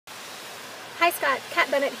Hi Scott,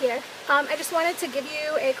 Kat Bennett here. I just wanted to give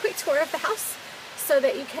you a quick tour of the house so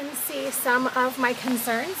that you can see some of my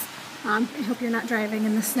concerns. I hope you're not driving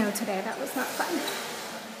in the snow today. That was not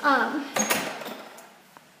fun.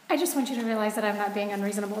 I just want you to realize that I'm not being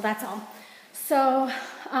unreasonable, that's all. So,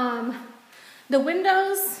 the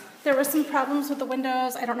windows, there were some problems with the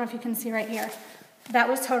windows. I don't know if you can see right here. That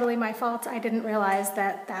was totally my fault. I didn't realize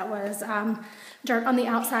that that was dirt on the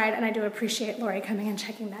outside, and I do appreciate Lori coming and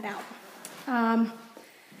checking that out.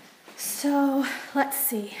 So let's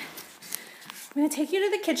see. I'm going to take you to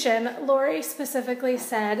the kitchen. Lori specifically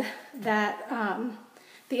said that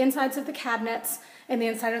the insides of the cabinets and the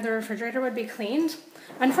inside of the refrigerator would be cleaned.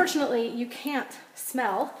 Unfortunately, you can't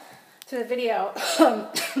smell through the video,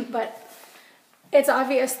 but it's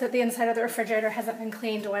obvious that the inside of the refrigerator hasn't been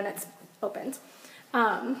cleaned when it's opened.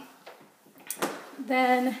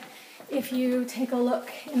 Then if you take a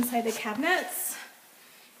look inside the cabinets,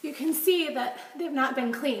 you can see that they've not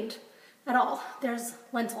been cleaned at all. There's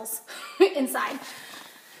lentils inside.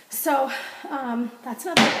 So that's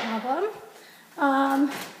not a problem.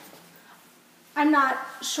 I'm not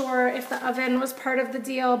sure if the oven was part of the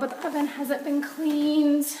deal, but the oven hasn't been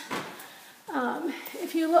cleaned.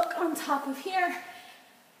 If you look on top of here,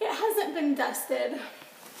 it hasn't been dusted.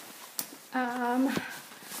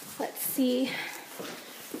 Let's see.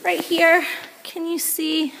 Right here, can you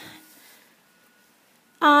see?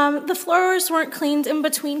 The floors weren't cleaned in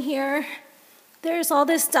between here. There's all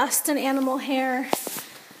this dust and animal hair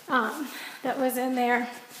that was in there.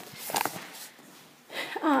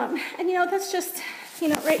 And you know, that's just, you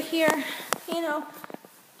know, right here, you know,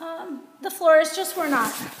 the floors just were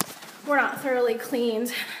not thoroughly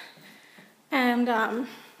cleaned. And,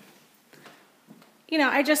 you know,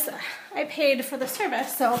 I paid for the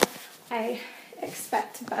service, so I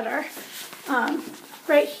expect better.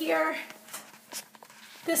 Right here,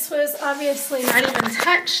 this was obviously not even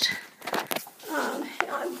touched.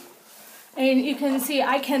 And you can see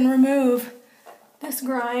I can remove this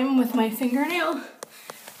grime with my fingernail.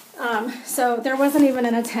 So there wasn't even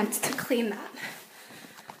an attempt to clean that.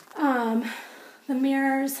 The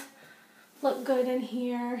mirrors look good in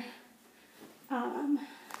here.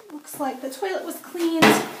 Looks like the toilet was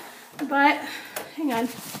cleaned, but hang on.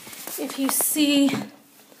 If you see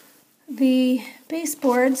the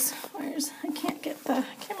baseboards, I can't get the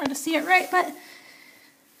camera to see it right, but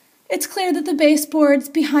it's clear that the baseboards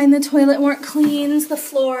behind the toilet weren't cleaned. The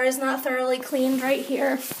floor is not thoroughly cleaned right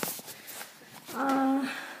here. Let's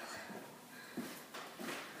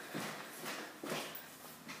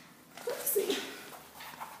see.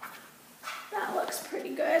 That looks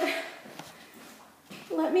pretty good.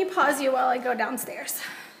 Let me pause you while I go downstairs.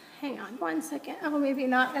 Hang on one second. Oh, maybe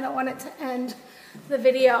not. I don't want it to end the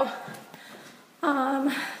video.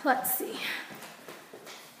 Let's see.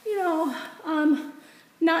 You know,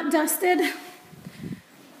 not dusted.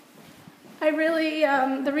 I really,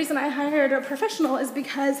 the reason I hired a professional is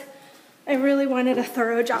because I really wanted a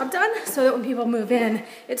thorough job done so that when people move in,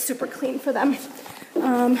 it's super clean for them.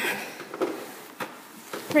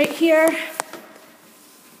 Right here,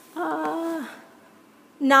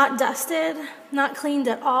 not dusted, not cleaned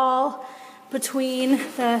at all between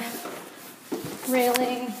the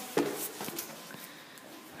railing.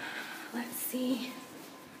 Let's see.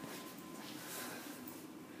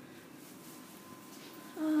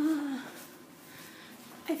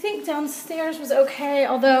 I think downstairs was okay,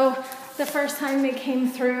 although the first time they came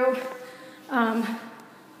through, the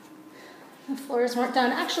floors weren't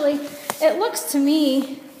done. Actually, it looks to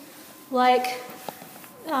me like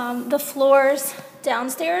the floors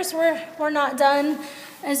downstairs were not done.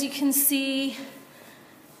 As you can see,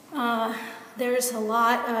 there's a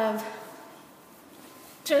lot of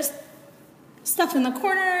just stuff in the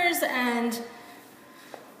corners and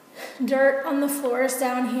dirt on the floors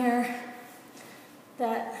down here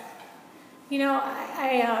that, you know,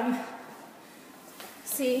 I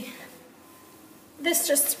see. This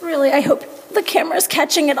just really, I hope the camera's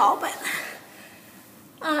catching it all, but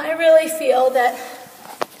I really feel that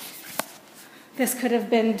this could have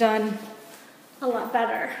been done a lot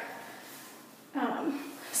better.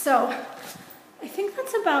 So I think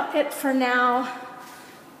that's about it for now.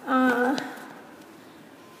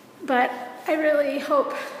 But I really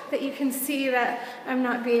hope that you can see that I'm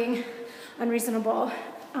not being unreasonable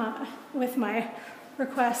with my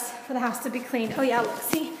request for the house to be cleaned. Oh yeah, look,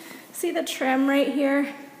 see the trim right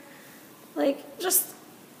here? Like, just,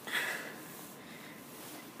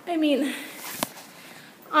 I mean,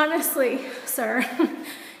 honestly, sir,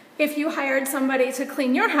 if you hired somebody to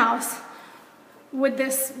clean your house, would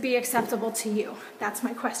this be acceptable to you? That's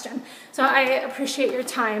my question. So I appreciate your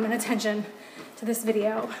time and attention to this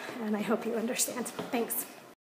video, and I hope you understand. Thanks.